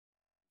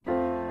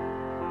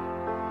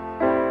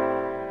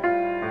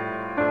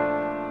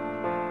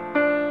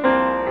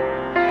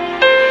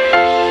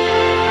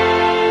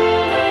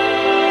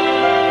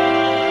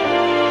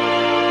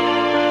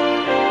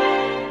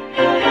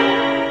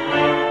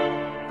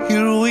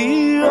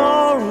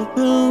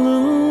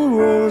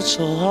words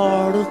so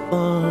hard to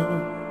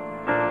find,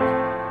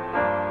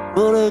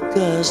 but I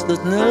guess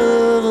that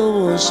never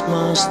was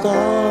my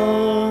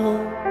style.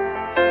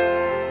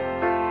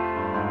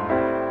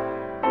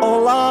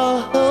 All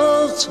I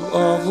have to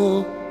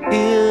offer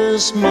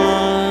is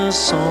my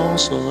song,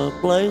 so I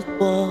play it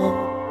well,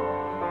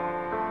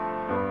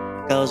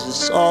 'cause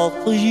it's all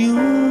for you.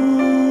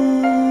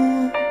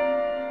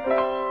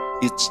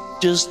 It's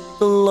just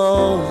a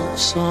love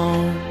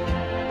song,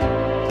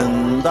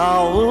 and I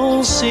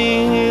will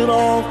sing it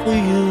all for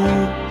you.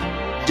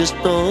 Just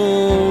a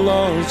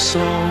love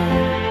song,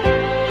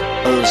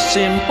 a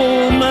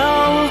simple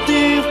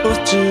melody for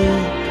two,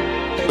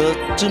 but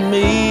to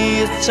me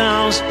it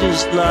sounds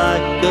just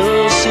like a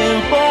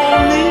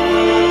symphony.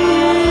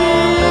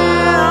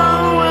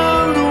 And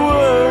when the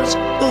words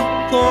have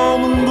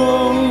come and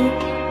gone,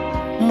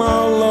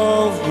 my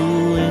love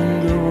will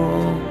linger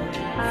on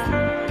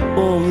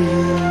for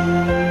you.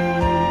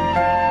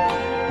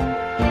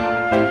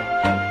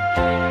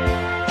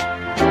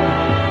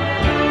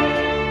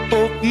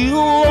 Hope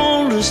you'll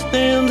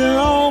understand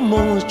how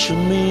much you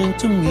mean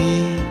to me,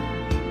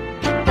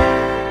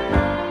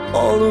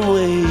 all the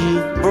way you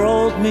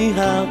brought me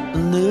happiness.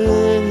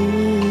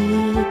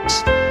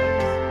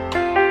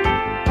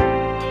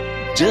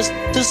 Just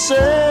to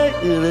say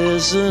it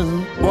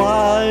isn't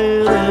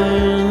quite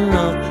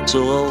enough, so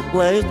I'll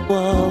play it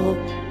well,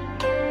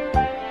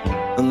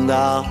 and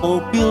I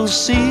hope you'll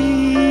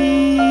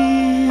see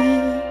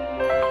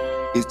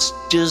it's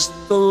just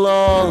a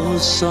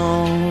love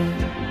song,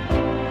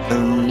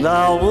 and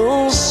I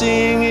will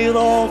sing it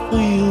all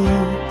for you.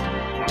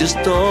 Just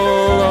a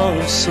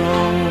love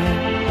song,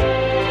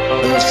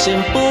 a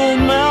simple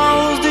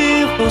melody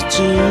for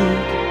two,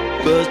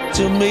 but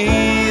to me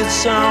it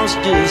sounds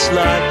just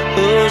like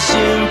a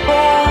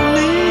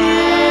symphony.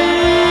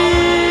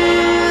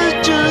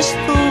 Just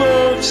a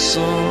love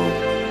song,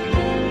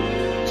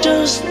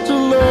 just a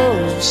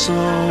love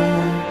song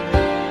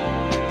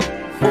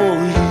for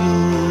you.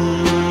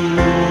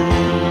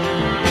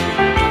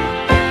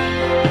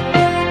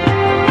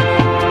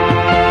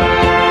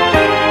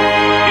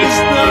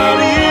 It's not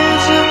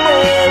easy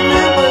for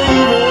me,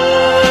 baby.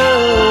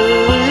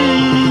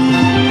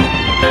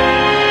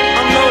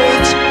 I know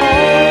it's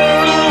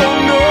hard to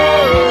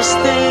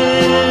understand.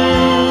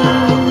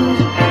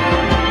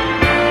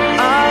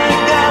 I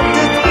got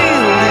that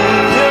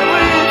feeling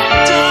every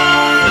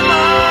time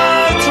I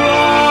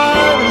try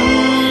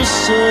to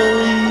say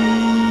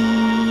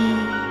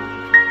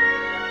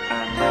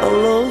I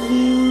love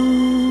you.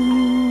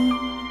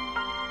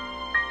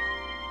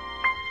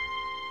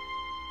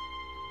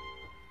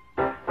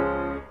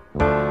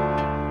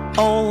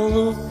 All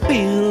the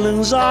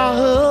feelings I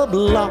have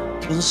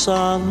locked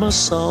inside my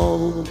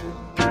soul,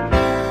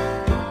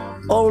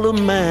 all the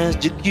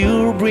magic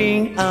you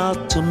bring out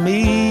to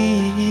me.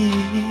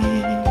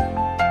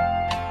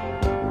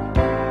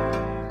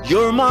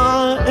 You're my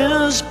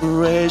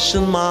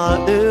inspiration, my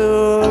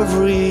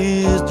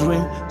every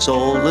dream. So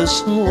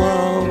listen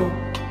well,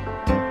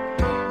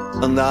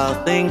 and I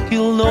think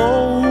you'll know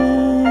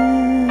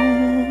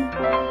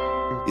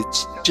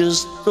it's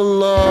just a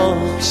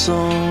love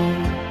song,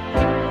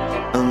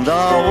 and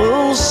I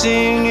will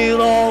sing it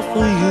all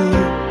for you.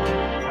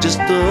 Just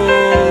a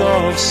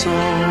love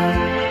song,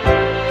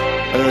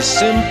 a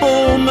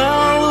simple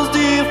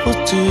melody for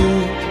two,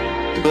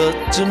 but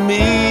to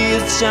me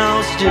it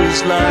sounds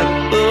just like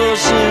a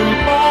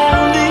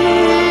symphony.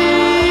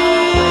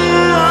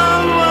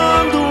 And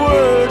when the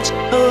words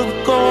have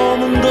come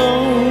and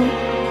gone,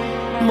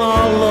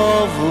 my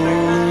love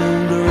will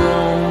linger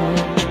on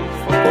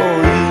for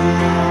you.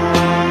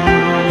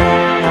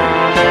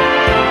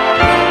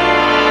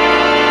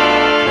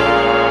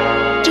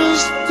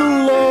 Just a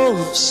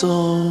love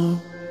song,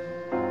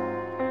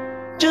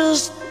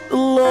 just a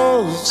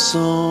love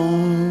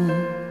song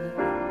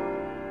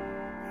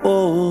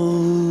for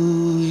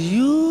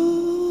you.